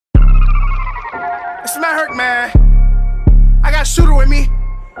It's my Herk, man. I got Shootr with me,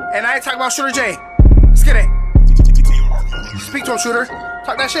 and I ain't talking about Shootr J. Let's get it. Speak to him, Shootr.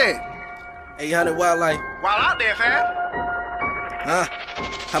 Talk that shit. 800 wildlife. Wild out there, fam.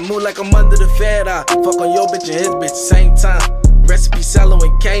 I move like I'm under the Fed. I fuck on your bitch and his bitch same time. Recipe Cello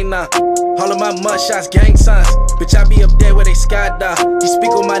and K9. All of my mud shots, gang signs. Bitch, I be up there where they skydive. You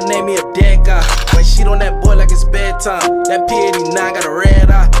speak on my name, he a dead guy. When shit on that boy like it's bedtime. That P89 got a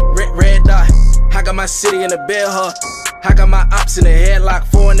red eye, red eye. I got my city in the bed, huh? I got my ops in the headlock,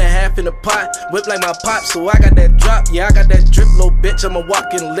 4.5 in the pot. Whip like my pop, so I got that drop. Yeah, I got that drip, little bitch. I'ma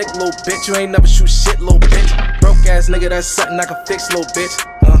walk and lick, little bitch. You ain't never shoot shit, little bitch. Broke ass nigga, that's something I can fix, little bitch.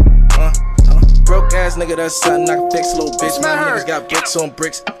 Broke ass nigga, that's something I can fix, little bitch. My niggas got bricks on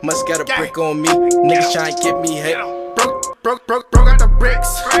bricks, must got a brick on me. Niggas tryna get me hit. Broke got the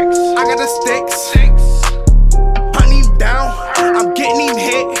bricks. I got the sticks. Hunting him down, I'm getting him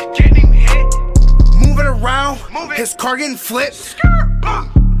hit. Moving around, his car getting flipped.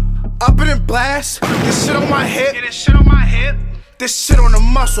 Up in the blast, this shit on my hip. This shit on the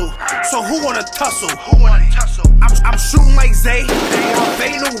muscle. So who wanna tussle? I'm shooting like Zay, I'm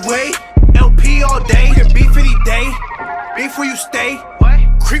fading away. LP all day, we can beef any day. Beef where you stay,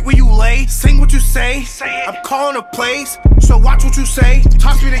 creep where you lay. Sing what you say, I'm calling a place, so watch what you say.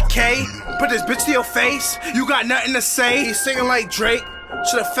 Toss me the K, put this bitch to your face. You got nothing to say, he's singing like Drake.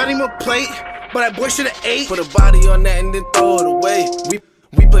 Should've fed him a plate, but that boy should've ate. Put a body on that and then throw it away.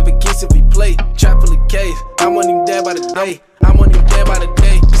 We play for keys if we play. Trap full of K's. I want him dead by the day. I want him dead by the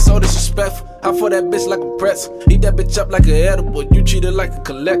day. So disrespectful. I for that bitch like a pretzel. Eat that bitch up like an edible. You treat her like a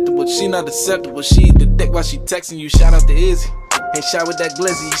collectible. She not acceptable. She eat the dick while she texting you. Shout out to Izzy. Ain't shot with that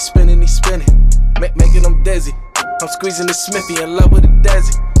glizzy. He spinning. Making them dizzy. I'm squeezing the Smithy. In love with the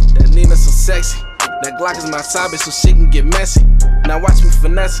Desi. That Nina so sexy. That Glock is my side bitch so she can get messy. Now watch me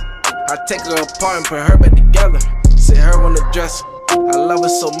finesse. I take her apart and put her back together. Sit her on the dresser. I love her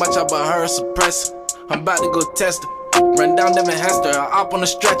so much I bought her a suppressor. I'm about to go test her. Run down Devin Hester, I up on the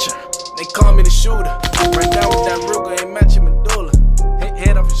stretcher. They call me the shooter. Run down with that Ruger, ain't matching me.